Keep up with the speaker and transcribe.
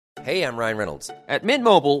Hey, I'm Ryan Reynolds. At Mint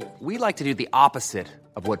Mobile, we like to do the opposite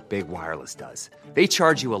of what Big Wireless does. They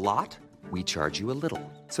charge you a lot, we charge you a little.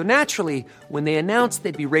 So naturally, when they announced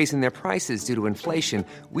they'd be raising their prices due to inflation,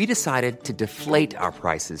 we decided to deflate our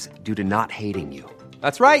prices due to not hating you.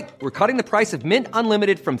 That's right. We're cutting the price of Mint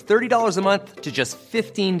Unlimited from $30 a month to just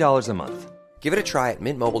 $15 a month. Give it a try at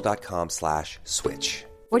mintmobile.com/switch.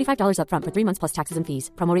 $45 up front for 3 months plus taxes and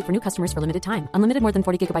fees. Promo rate for new customers for limited time. Unlimited more than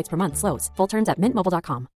 40 gigabytes per month. Slows full terms at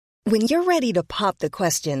mintmobile.com. When you're ready to pop the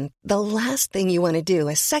question, the last thing you want to do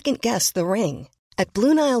is second-guess the ring. At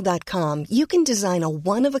BlueNile.com, you can design a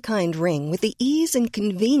one-of-a-kind ring with the ease and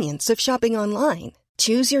convenience of shopping online.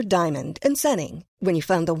 Choose your diamond and setting. When you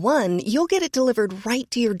find the one, you'll get it delivered right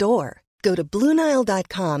to your door. Go to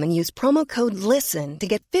BlueNile.com and use promo code LISTEN to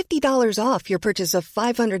get $50 off your purchase of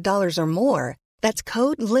 $500 or more. That's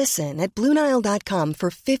code LISTEN at BlueNile.com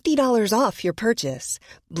for $50 off your purchase.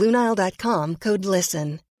 BlueNile.com, code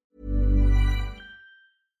LISTEN.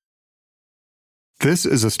 This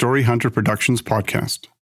is a Story Hunter Productions podcast.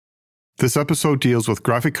 This episode deals with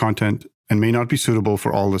graphic content and may not be suitable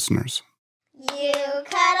for all listeners. You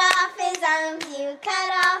cut off his arms, you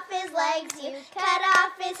cut off his legs, you cut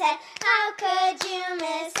off his head. How could you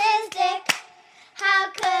miss his dick?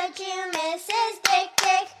 How could you miss his dick?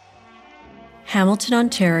 Hamilton,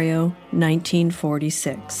 Ontario,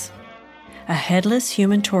 1946. A headless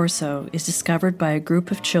human torso is discovered by a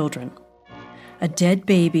group of children. A dead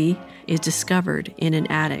baby is discovered in an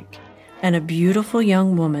attic, and a beautiful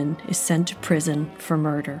young woman is sent to prison for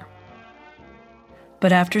murder.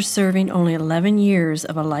 But after serving only 11 years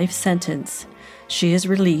of a life sentence, she is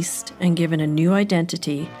released and given a new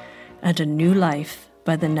identity and a new life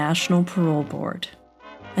by the National Parole Board.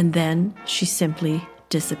 And then she simply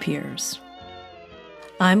disappears.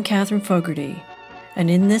 I'm Catherine Fogarty, and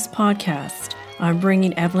in this podcast, I'm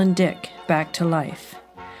bringing Evelyn Dick back to life,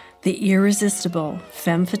 the irresistible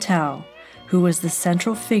femme fatale who was the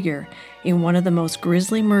central figure in one of the most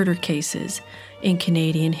grisly murder cases in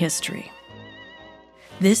Canadian history.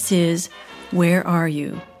 This is Where Are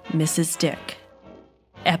You, Mrs. Dick?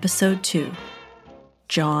 Episode 2,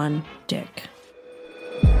 John Dick.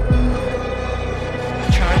 Charged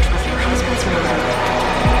with your husband's murder.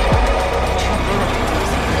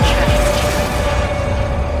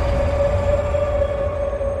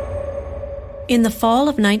 In the fall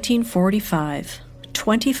of 1945,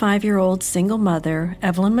 25-year-old single mother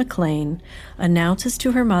Evelyn McLean announces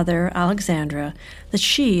to her mother, Alexandra, that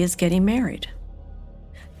she is getting married.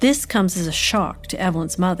 This comes as a shock to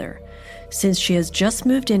Evelyn's mother, since she has just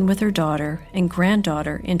moved in with her daughter and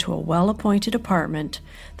granddaughter into a well-appointed apartment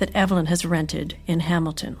that Evelyn has rented in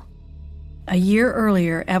Hamilton. A year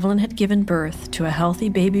earlier, Evelyn had given birth to a healthy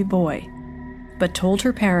baby boy, but told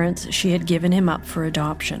her parents she had given him up for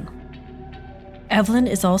adoption. Evelyn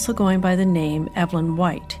is also going by the name Evelyn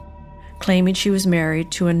White, claiming she was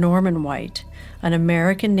married to a Norman White, an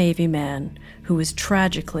American Navy man who was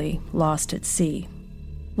tragically lost at sea.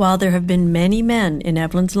 While there have been many men in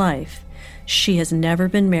Evelyn's life, she has never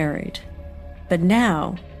been married. But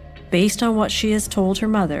now, based on what she has told her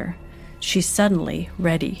mother, she's suddenly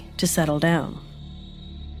ready to settle down.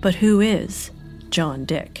 But who is John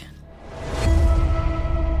Dick?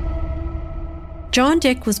 John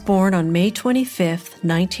Dick was born on May 25,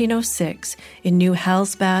 1906, in New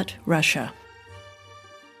Halsbat, Russia.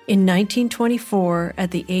 In 1924,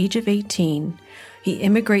 at the age of 18, he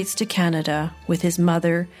immigrates to Canada with his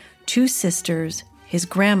mother, 2 sisters, his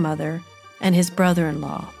grandmother, and his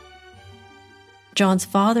brother-in-law. John's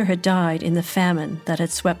father had died in the famine that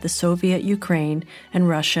had swept the Soviet Ukraine and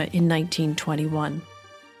Russia in 1921.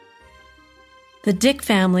 The Dick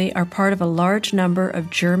family are part of a large number of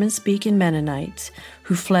German-speaking Mennonites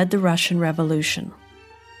who fled the Russian Revolution.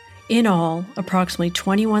 In all, approximately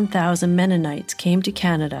 21,000 Mennonites came to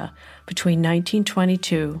Canada between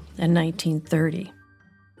 1922 and 1930.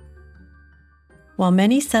 While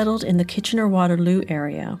many settled in the Kitchener-Waterloo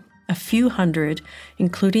area, a few hundred,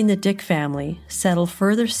 including the Dick family, settled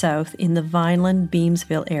further south in the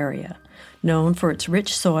Vineland-Beamsville area, known for its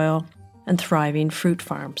rich soil and thriving fruit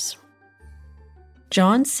farms.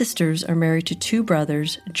 John's sisters are married to 2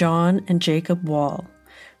 brothers, John and Jacob Wall,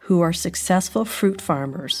 who are successful fruit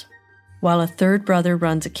farmers, while a 3rd brother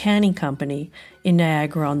runs a canning company in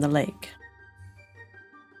Niagara-on-the-Lake.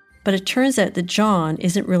 But it turns out that John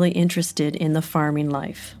isn't really interested in the farming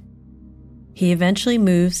life. He eventually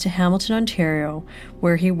moves to Hamilton, Ontario,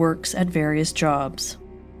 where he works at various jobs.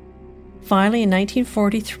 Finally, in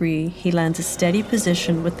 1943, he lands a steady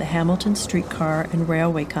position with the Hamilton Streetcar and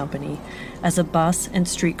Railway Company as a bus and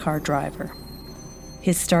streetcar driver.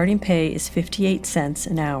 His starting pay is 58 cents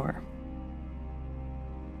an hour.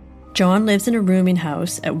 John lives in a rooming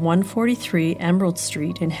house at 143 Emerald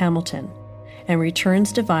Street in Hamilton and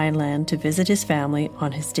returns to Vineland to visit his family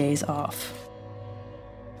on his days off.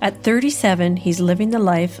 At 37, he's living the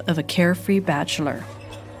life of a carefree bachelor.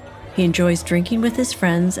 He enjoys drinking with his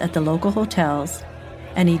friends at the local hotels,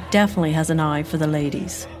 and he definitely has an eye for the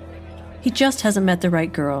ladies. He just hasn't met the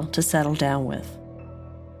right girl to settle down with.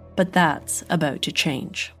 But that's about to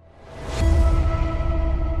change.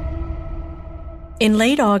 In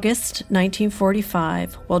late August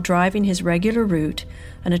 1945, while driving his regular route,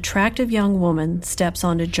 an attractive young woman steps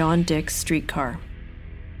onto John Dick's streetcar.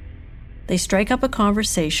 They strike up a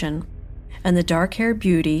conversation, and the dark-haired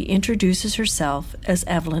beauty introduces herself as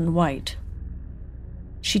Evelyn White.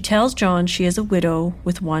 She tells John she is a widow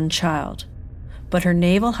with one child, but her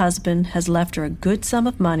naval husband has left her a good sum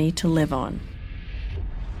of money to live on.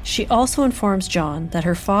 She also informs John that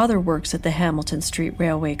her father works at the Hamilton Street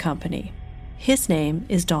Railway Company. His name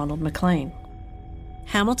is Donald MacLean.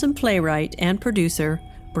 Hamilton playwright and producer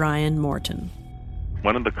Brian Morton.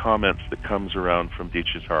 One of the comments that comes around from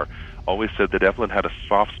DHSR always said that Evelyn had a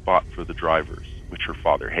soft spot for the drivers, which her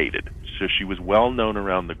father hated. So she was well known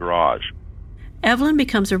around the garage. Evelyn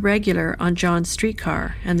becomes a regular on John's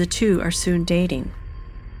streetcar, and the two are soon dating.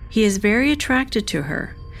 He is very attracted to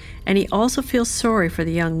her, and he also feels sorry for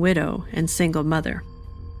the young widow and single mother.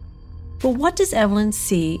 But what does Evelyn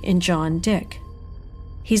see in John Dick?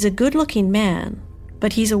 He's a good-looking man,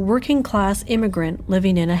 but he's a working-class immigrant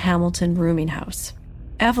living in a Hamilton rooming house.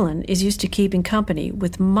 Evelyn is used to keeping company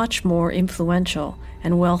with much more influential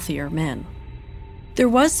and wealthier men. There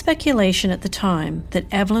was speculation at the time that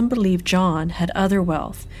Evelyn believed John had other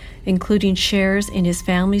wealth, including shares in his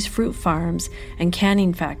family's fruit farms and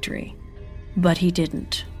canning factory, but he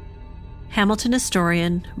didn't. Hamilton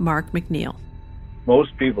historian Mark McNeil.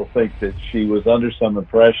 Most people think that she was under some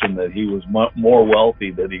impression that he was more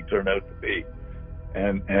wealthy than he turned out to be.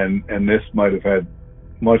 And this might have had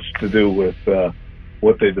much to do with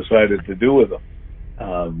what they decided to do with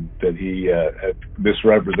him, that he had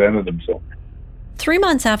misrepresented himself. 3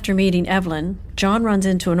 months after meeting Evelyn, John runs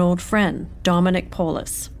into an old friend, Dominic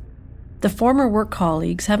Polis. The former work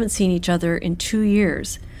colleagues haven't seen each other in 2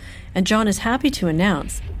 years, and John is happy to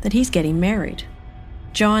announce that he's getting married.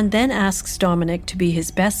 John then asks Dominic to be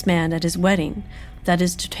his best man at his wedding, that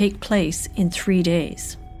is to take place in 3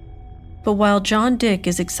 days. But while John Dick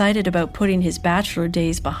is excited about putting his bachelor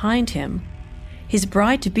days behind him, his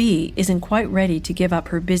bride-to-be isn't quite ready to give up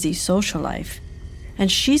her busy social life,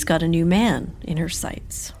 and she's got a new man in her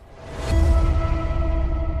sights.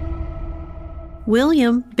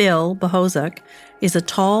 William Bill Bohozuk is a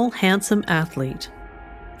tall, handsome athlete.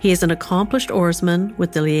 He is an accomplished oarsman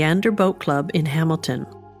with the Leander Boat Club in Hamilton.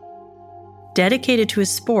 Dedicated to his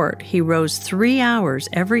sport, he rows 3 hours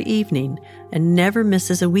every evening and never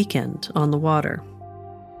misses a weekend on the water.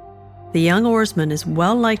 The young oarsman is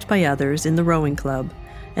well liked by others in the rowing club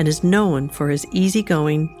and is known for his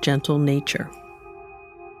easygoing, gentle nature.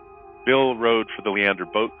 Bill rowed for the Leander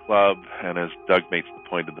Boat Club, and as Doug makes the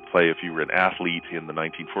point in the play, if you were an athlete in the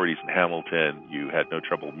 1940s in Hamilton, you had no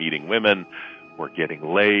trouble meeting women or getting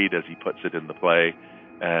laid, as he puts it in the play.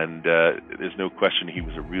 And there's no question he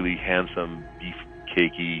was a really handsome,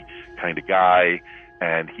 beefcakey kind of guy,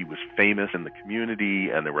 and he was famous in the community,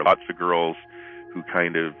 and there were lots of girls who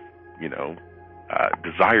kind of,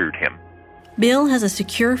 desired him. Bill has a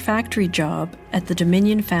secure factory job at the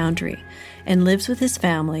Dominion Foundry and lives with his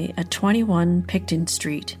family at 21 Picton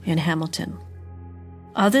Street in Hamilton.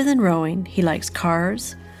 Other than rowing, he likes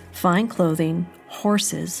cars, fine clothing,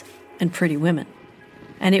 horses, and pretty women.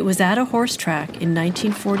 And it was at a horse track in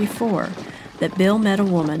 1944 that Bill met a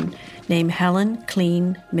woman named Helen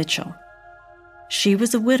Clean Mitchell. She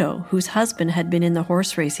was a widow whose husband had been in the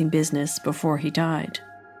horse racing business before he died.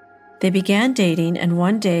 They began dating, and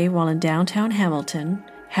one day while in downtown Hamilton,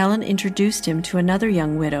 Helen introduced him to another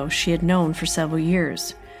young widow she had known for several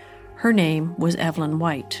years. Her name was Evelyn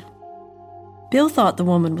White. Bill thought the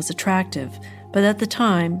woman was attractive, but at the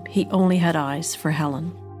time, he only had eyes for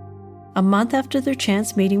Helen. A month after their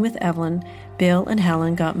chance meeting with Evelyn, Bill and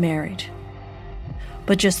Helen got married.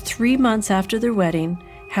 But just 3 months after their wedding,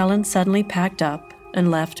 Helen suddenly packed up and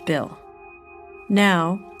left Bill.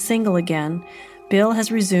 Now, single again, Bill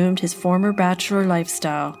has resumed his former bachelor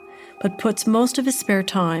lifestyle, but puts most of his spare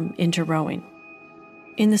time into rowing.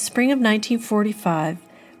 In the spring of 1945,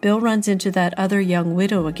 Bill runs into that other young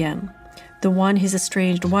widow again, the one his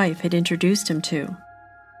estranged wife had introduced him to.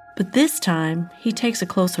 But this time, he takes a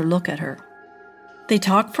closer look at her. They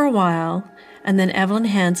talk for a while, and then Evelyn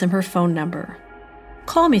hands him her phone number.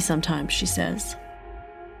 "Call me sometime," she says.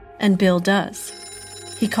 And Bill does.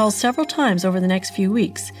 He calls several times over the next few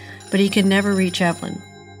weeks, but he can never reach Evelyn.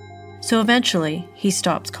 So eventually, he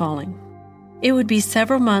stops calling. It would be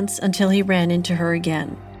several months until he ran into her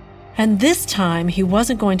again. And this time, he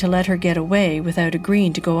wasn't going to let her get away without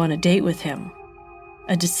agreeing to go on a date with him.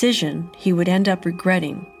 A decision he would end up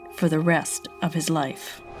regretting for the rest of his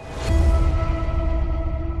life.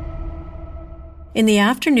 In the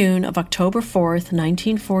afternoon of October 4th,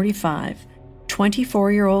 1945,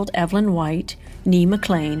 24-year-old Evelyn White, née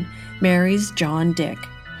McLean, marries John Dick,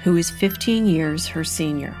 who is 15 years her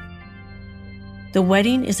senior. The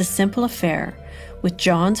wedding is a simple affair, with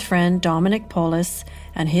John's friend Dominic Polis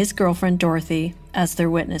and his girlfriend Dorothy as their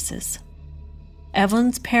witnesses.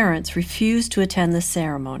 Evelyn's parents refuse to attend the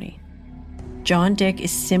ceremony. John Dick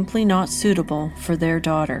is simply not suitable for their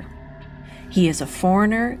daughter. He is a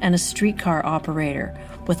foreigner and a streetcar operator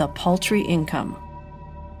with a paltry income.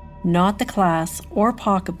 Not the class or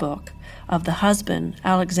pocketbook of the husband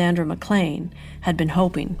Alexandra McLean had been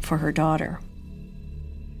hoping for her daughter.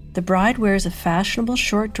 The bride wears a fashionable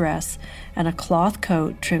short dress and a cloth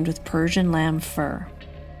coat trimmed with Persian lamb fur.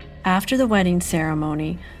 After the wedding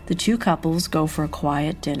ceremony, the two couples go for a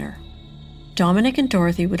quiet dinner. Dominic and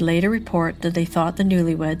Dorothy would later report that they thought the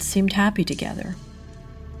newlyweds seemed happy together.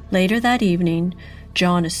 Later that evening,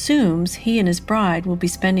 John assumes he and his bride will be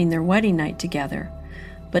spending their wedding night together,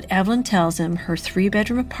 but Evelyn tells him her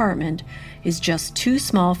 3-bedroom apartment is just too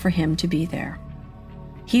small for him to be there.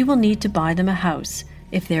 He will need to buy them a house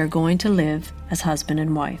if they are going to live as husband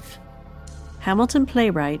and wife. Hamilton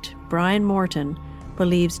playwright Brian Morton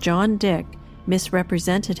believes John Dick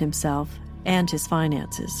misrepresented himself and his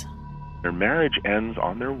finances. Their marriage ends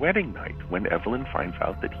on their wedding night when Evelyn finds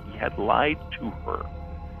out that he had lied to her.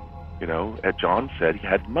 You know, John said he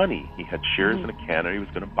had money. He had shares in a Canada. He was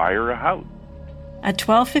going to buy her a house. At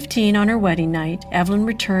 12:15 on her wedding night, Evelyn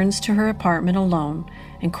returns to her apartment alone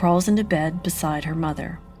and crawls into bed beside her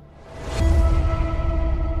mother.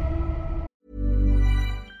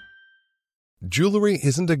 Jewelry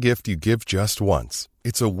isn't a gift you give just once.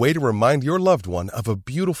 It's a way to remind your loved one of a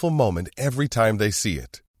beautiful moment every time they see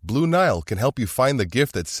it. Blue Nile can help you find the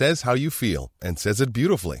gift that says how you feel and says it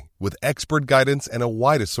beautifully, with expert guidance and a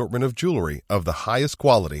wide assortment of jewelry of the highest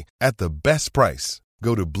quality at the best price.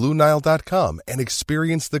 Go to BlueNile.com and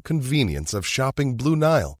experience the convenience of shopping Blue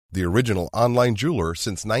Nile, the original online jeweler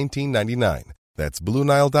since 1999. That's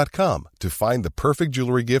BlueNile.com to find the perfect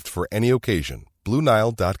jewelry gift for any occasion.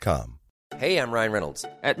 BlueNile.com. Hey, I'm Ryan Reynolds.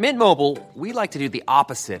 At Mint Mobile, we like to do the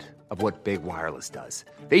opposite of what Big Wireless does.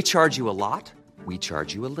 They charge you a lot. We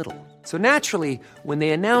charge you a little. So naturally, when they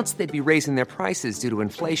announced they'd be raising their prices due to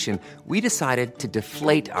inflation, we decided to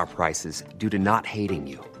deflate our prices due to not hating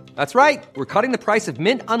you. That's right. We're cutting the price of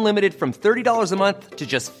Mint Unlimited from $30 a month to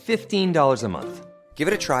just $15 a month. Give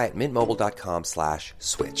it a try at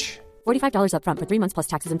mintmobile.com/switch. $45 up front for 3 months plus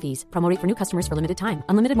taxes and fees. Promo rate for new customers for limited time.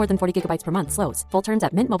 Unlimited more than 40 gigabytes per month slows. Full terms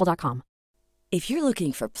at mintmobile.com. If you're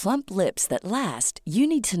looking for plump lips that last, you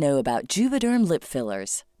need to know about Juvederm lip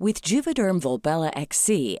fillers. With Juvederm Volbella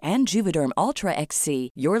XC and Juvederm Ultra XC,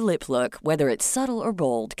 your lip look, whether it's subtle or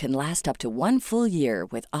bold, can last up to 1 full year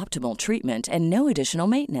with optimal treatment and no additional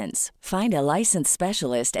maintenance. Find a licensed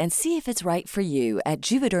specialist and see if it's right for you at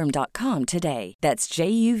Juvederm.com today. That's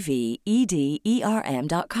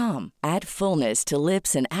JUVEDERM.com. Add fullness to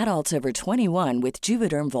lips in adults over 21 with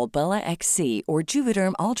Juvederm Volbella XC or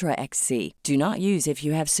Juvederm Ultra XC. Do not use if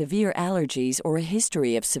you have severe allergies or a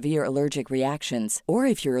history of severe allergic reactions, or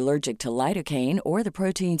if you're allergic to lidocaine or the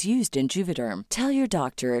proteins used in Juvederm. Tell your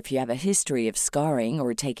doctor if you have a history of scarring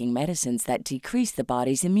or taking medicines that decrease the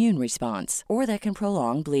body's immune response or that can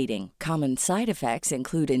prolong bleeding. Common side effects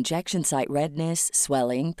include injection site redness,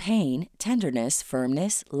 swelling, pain, tenderness,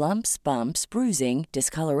 firmness, lumps, bumps, bruising,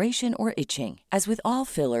 discoloration, or itching. As with all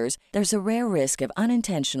fillers, there's a rare risk of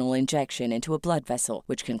unintentional injection into a blood vessel,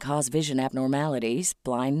 which can cause vision abnormalities,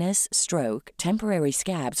 blindness, stroke, temporary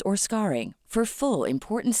scabs, or scarring. For full,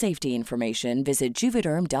 important safety information, visit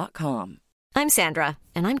Juvederm.com. I'm Sandra,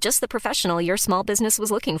 and I'm just the professional your small business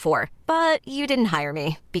was looking for. But you didn't hire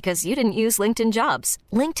me because you didn't use LinkedIn Jobs.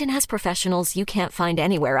 LinkedIn has professionals you can't find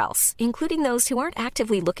anywhere else, including those who aren't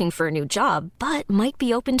actively looking for a new job, but might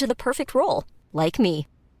be open to the perfect role, like me.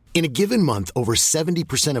 In a given month, over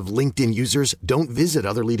 70% of LinkedIn users don't visit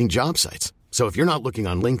other leading job sites. So if you're not looking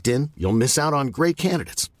on LinkedIn, you'll miss out on great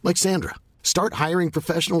candidates like Sandra. Start hiring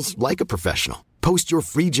professionals like a professional. Post your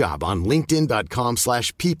free job on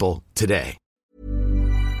linkedin.com/people today.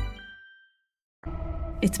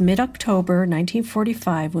 It's mid-October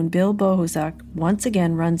 1945 when Bill Bohuzak once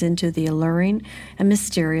again runs into the alluring and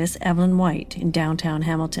mysterious Evelyn White in downtown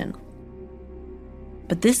Hamilton.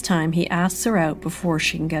 but this time he asks her out before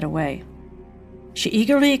she can get away. She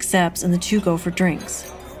eagerly accepts and the two go for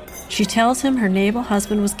drinks. She tells him her naval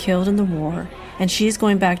husband was killed in the war and she is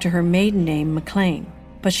going back to her maiden name, McLean.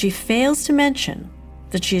 But she fails to mention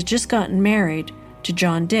that she has just gotten married to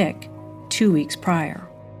John Dick 2 weeks prior.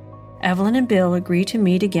 Evelyn and Bill agree to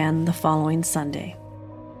meet again the following Sunday.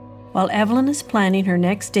 While Evelyn is planning her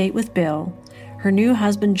next date with Bill, her new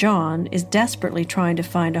husband John is desperately trying to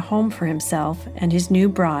find a home for himself and his new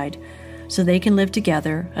bride so they can live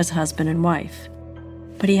together as husband and wife.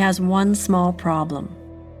 But he has one small problem.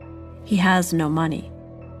 He has no money.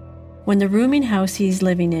 When the rooming house he's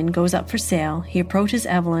living in goes up for sale, he approaches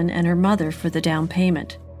Evelyn and her mother for the down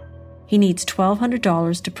payment. He needs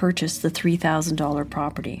 $1,200 to purchase the $3,000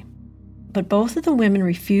 property. But both of the women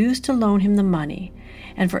refuse to loan him the money,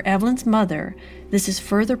 and for Evelyn's mother, this is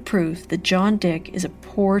further proof that John Dick is a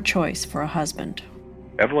poor choice for a husband.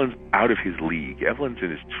 Evelyn's out of his league. Evelyn's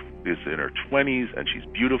in her 20s, and she's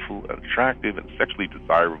beautiful and attractive and sexually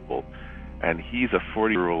desirable, and he's a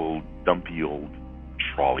 40-year-old, dumpy old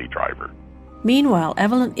trolley driver. Meanwhile,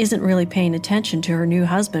 Evelyn isn't really paying attention to her new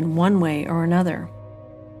husband one way or another.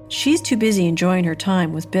 She's too busy enjoying her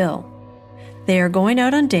time with Bill. They are going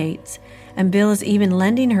out on dates, and Bill is even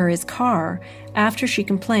lending her his car after she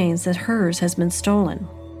complains that hers has been stolen.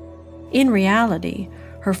 In reality,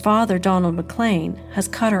 her father, Donald McLean, has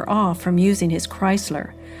cut her off from using his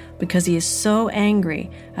Chrysler because he is so angry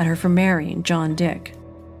at her for marrying John Dick.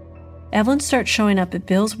 Evelyn starts showing up at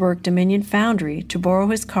Bill's work Dominion Foundry to borrow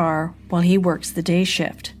his car while he works the day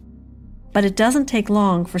shift. But it doesn't take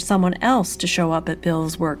long for someone else to show up at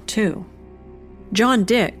Bill's work too. John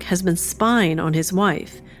Dick has been spying on his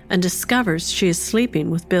wife and discovers she is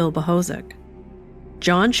sleeping with Bill Bohosuk.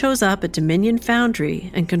 John shows up at Dominion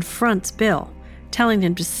Foundry and confronts Bill, telling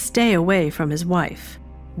him to stay away from his wife.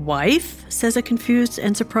 "Wife?" says a confused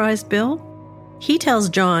and surprised Bill. He tells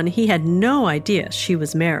John he had no idea she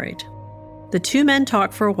was married. The two men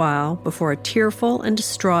talk for a while before a tearful and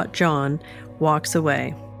distraught John walks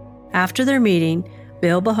away. After their meeting,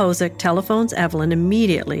 Bill Bohosuk telephones Evelyn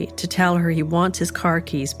immediately to tell her he wants his car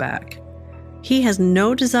keys back. He has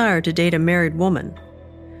no desire to date a married woman,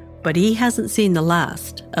 but he hasn't seen the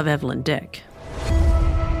last of Evelyn Dick.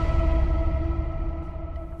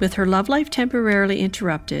 With her love life temporarily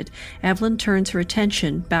interrupted, Evelyn turns her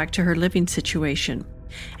attention back to her living situation,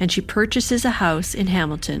 and she purchases a house in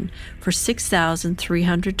Hamilton for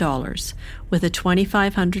 $6,300 with a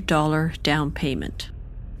 $2,500 down payment.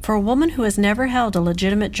 For a woman who has never held a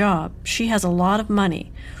legitimate job, she has a lot of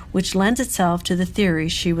money, which lends itself to the theory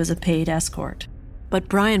she was a paid escort. But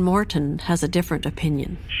Brian Morton has a different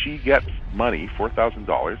opinion. She gets money,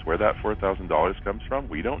 $4,000. Where that $4,000 comes from,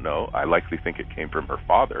 we don't know. I likely think it came from her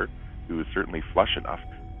father, who is certainly flush enough.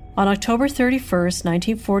 On October 31st,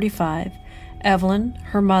 1945, Evelyn,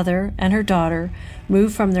 her mother, and her daughter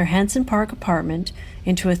moved from their Henson Park apartment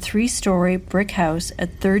into a 3-story brick house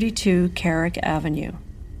at 32 Carrick Avenue.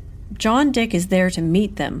 John Dick is there to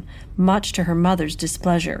meet them, much to her mother's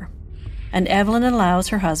displeasure, and Evelyn allows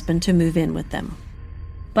her husband to move in with them.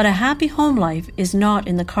 But a happy home life is not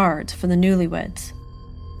in the cards for the newlyweds.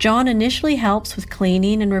 John initially helps with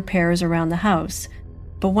cleaning and repairs around the house,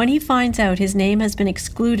 but when he finds out his name has been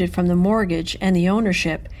excluded from the mortgage and the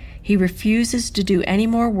ownership, he refuses to do any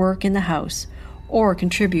more work in the house or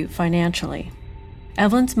contribute financially.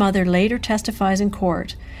 Evelyn's mother later testifies in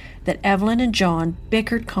court that Evelyn and John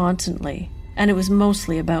bickered constantly, and it was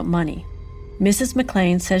mostly about money. Mrs.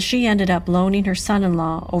 McLean says she ended up loaning her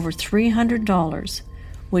son-in-law over $300,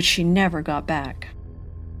 which she never got back.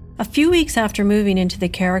 A few weeks after moving into the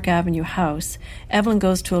Carrick Avenue house, Evelyn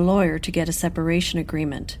goes to a lawyer to get a separation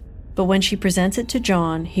agreement. But when she presents it to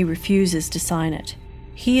John, he refuses to sign it.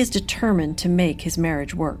 He is determined to make his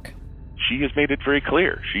marriage work. She has made it very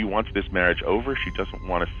clear. She wants this marriage over. She doesn't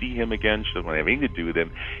want to see him again. She doesn't want to have anything to do with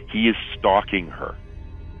him. He is stalking her.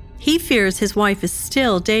 He fears his wife is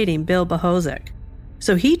still dating Bill Bohosuk,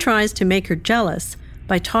 so he tries to make her jealous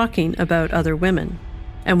by talking about other women.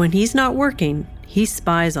 And when he's not working, he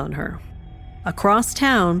spies on her. Across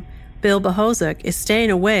town, Bill Bohosuk is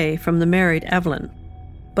staying away from the married Evelyn.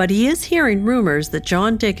 But he is hearing rumors that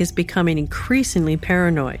John Dick is becoming increasingly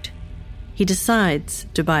paranoid. He decides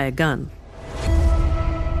to buy a gun.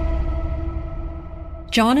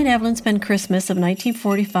 John and Evelyn spend Christmas of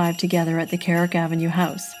 1945 together at the Carrick Avenue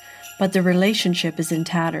house, but their relationship is in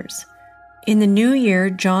tatters. In the new year,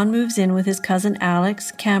 John moves in with his cousin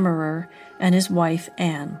Alex Kammerer and his wife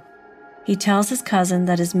Anne. He tells his cousin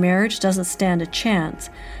that his marriage doesn't stand a chance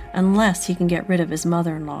unless he can get rid of his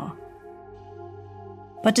mother-in-law.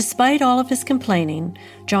 But despite all of his complaining,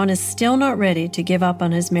 John is still not ready to give up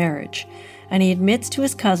on his marriage, and he admits to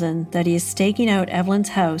his cousin that he is staking out Evelyn's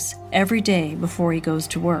house every day before he goes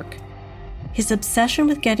to work. His obsession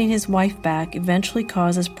with getting his wife back eventually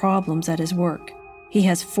causes problems at his work. He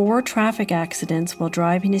has 4 traffic accidents while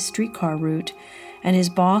driving his streetcar route, and his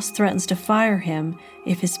boss threatens to fire him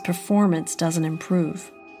if his performance doesn't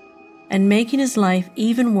improve. And making his life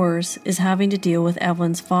even worse is having to deal with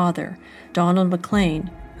Evelyn's father, Donald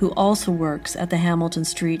McLean, who also works at the Hamilton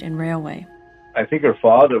Street and Railway. I think her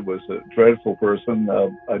father was a dreadful person,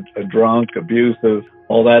 a drunk, abusive,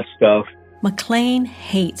 all that stuff. McLean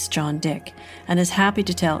hates John Dick and is happy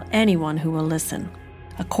to tell anyone who will listen.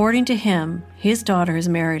 According to him, his daughter has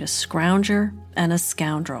married a scrounger and a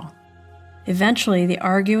scoundrel. Eventually, the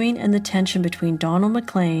arguing and the tension between Donald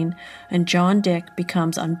McLean and John Dick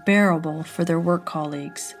becomes unbearable for their work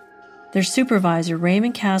colleagues. Their supervisor,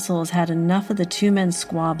 Raymond Castle, has had enough of the two men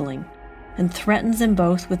squabbling and threatens them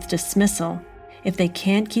both with dismissal if they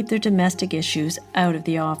can't keep their domestic issues out of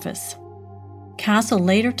the office. Castle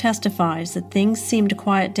later testifies that things seemed to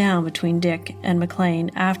quiet down between Dick and McLean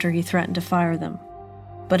after he threatened to fire them.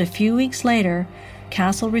 But a few weeks later,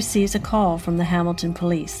 Castle receives a call from the Hamilton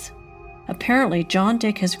police. Apparently, John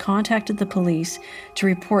Dick has contacted the police to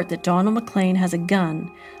report that Donald McLean has a gun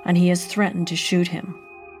and he has threatened to shoot him.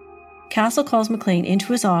 Castle calls McLean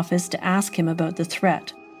into his office to ask him about the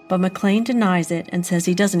threat, but McLean denies it and says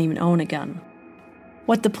he doesn't even own a gun.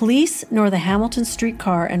 What the police nor the Hamilton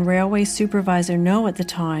Streetcar and Railway supervisor know at the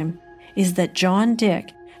time is that John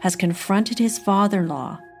Dick has confronted his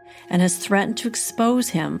father-in-law and has threatened to expose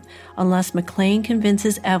him unless McLean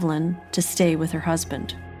convinces Evelyn to stay with her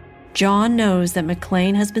husband. John knows that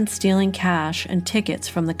McLean has been stealing cash and tickets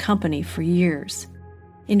from the company for years.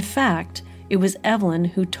 In fact, it was Evelyn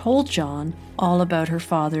who told John all about her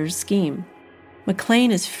father's scheme.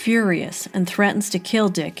 McLean is furious and threatens to kill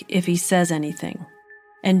Dick if he says anything.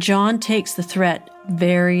 And John takes the threat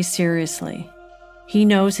very seriously. He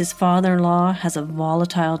knows his father-in-law has a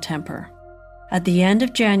volatile temper. At the end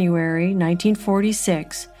of January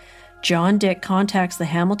 1946, John Dick contacts the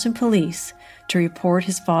Hamilton police to report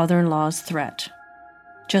his father-in-law's threat.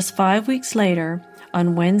 Just 5 weeks later,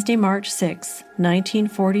 on Wednesday, March 6,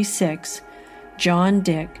 1946, John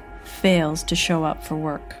Dick fails to show up for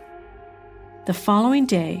work. The following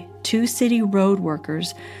day, 2 city road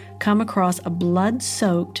workers come across a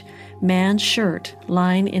blood-soaked man's shirt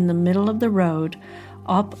lying in the middle of the road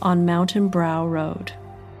up on Mountain Brow Road.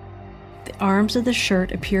 The arms of the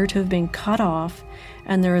shirt appear to have been cut off,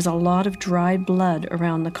 and there is a lot of dried blood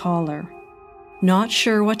around the collar. Not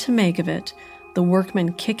sure what to make of it, the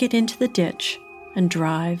workmen kick it into the ditch and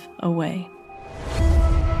drive away.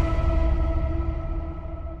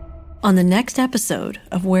 On the next episode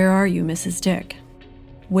of Where Are You, Mrs. Dick?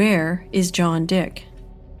 Where is John Dick?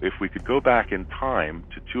 If we could go back in time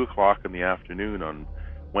to 2 o'clock in the afternoon on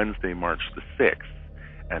Wednesday, March the 6th,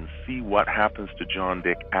 and see what happens to John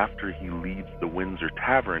Dick after he leaves the Windsor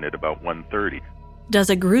Tavern at about 1:30. Does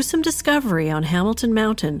a gruesome discovery on Hamilton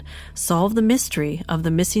Mountain solve the mystery of the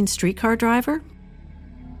missing streetcar driver?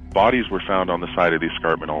 Bodies were found on the side of the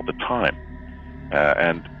escarpment all the time,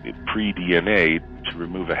 and pre-DNA, to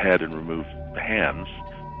remove a head and remove the hands,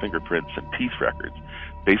 fingerprints, and teeth records,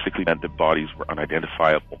 basically meant that bodies were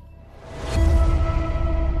unidentifiable.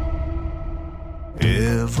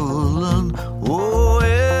 Evelyn, oh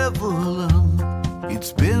Evelyn,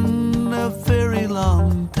 it's been a very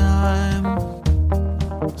long time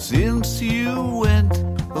since you went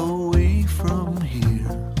away from here.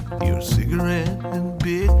 Your cigarette and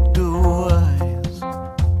big doe eyes,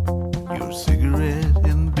 your cigarette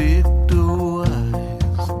and big doe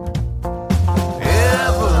eyes.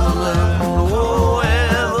 Evelyn, oh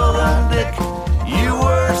Evelyn Dick, you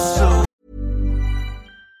were so...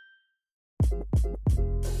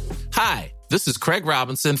 Hi, this is Craig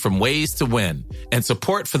Robinson from Ways to Win, and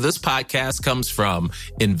support for this podcast comes from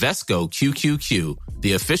Invesco QQQ,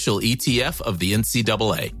 the official ETF of the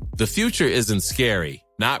NCAA. The future isn't scary.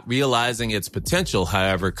 Not realizing its potential,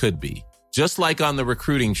 however, could be. Just like on the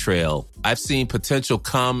recruiting trail, I've seen potential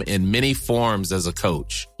come in many forms as a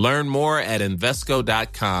coach. Learn more at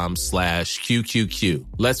Invesco.com/QQQ.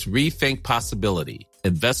 Let's rethink possibility.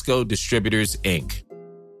 Invesco Distributors, Inc.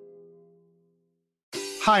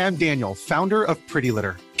 Hi, I'm Daniel, founder of Pretty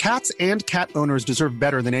Litter. Cats and cat owners deserve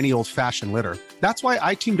better than any old-fashioned litter. That's why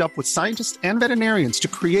I teamed up with scientists and veterinarians to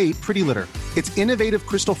create Pretty Litter. Its innovative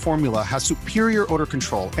crystal formula has superior odor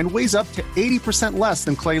control and weighs up to 80% less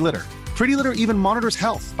than clay litter. Pretty Litter even monitors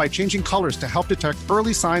health by changing colors to help detect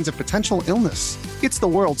early signs of potential illness. It's the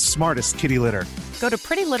world's smartest kitty litter. Go to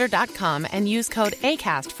prettylitter.com and use code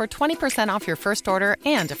ACAST for 20% off your first order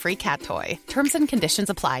and a free cat toy. Terms and conditions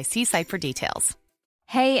apply. See site for details.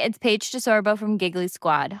 Hey, it's Paige DeSorbo from Giggly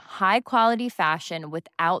Squad. High quality fashion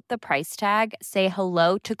without the price tag. Say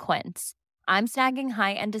hello to Quince. I'm snagging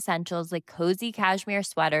high-end essentials like cozy cashmere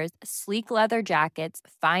sweaters, sleek leather jackets,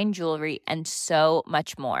 fine jewelry, and so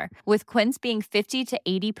much more. With Quince being 50 to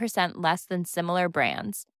 80% less than similar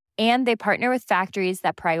brands. And they partner with factories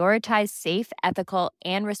that prioritize safe, ethical,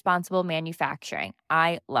 and responsible manufacturing.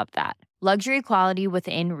 I love that. Luxury quality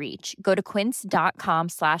within reach. Go to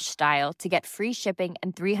quince.com/style to get free shipping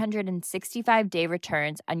and 365-day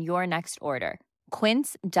returns on your next order.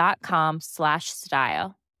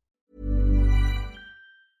 Quince.com/style.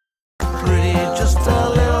 Pretty just a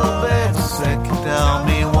little bit sick. Tell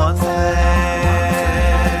me one thing.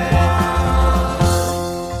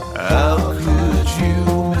 How could you,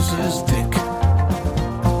 Mrs. Dick?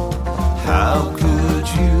 How could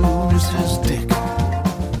you, Mrs. Dick?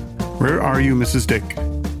 Where Are You, Mrs. Dick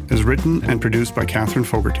is written and produced by Catherine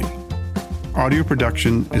Fogarty. Audio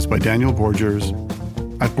production is by Daniel Borgers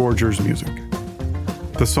at Borgers Music.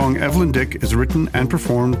 The song Evelyn Dick is written and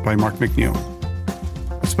performed by Mark McNeil.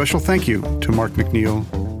 A special thank you to Mark McNeil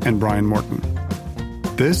and Brian Morton.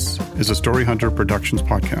 This is a Story Hunter Productions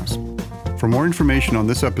podcast. For more information on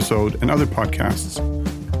this episode and other podcasts,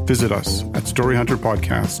 visit us at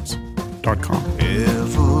storyhunterpodcasts.com.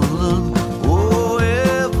 Evelyn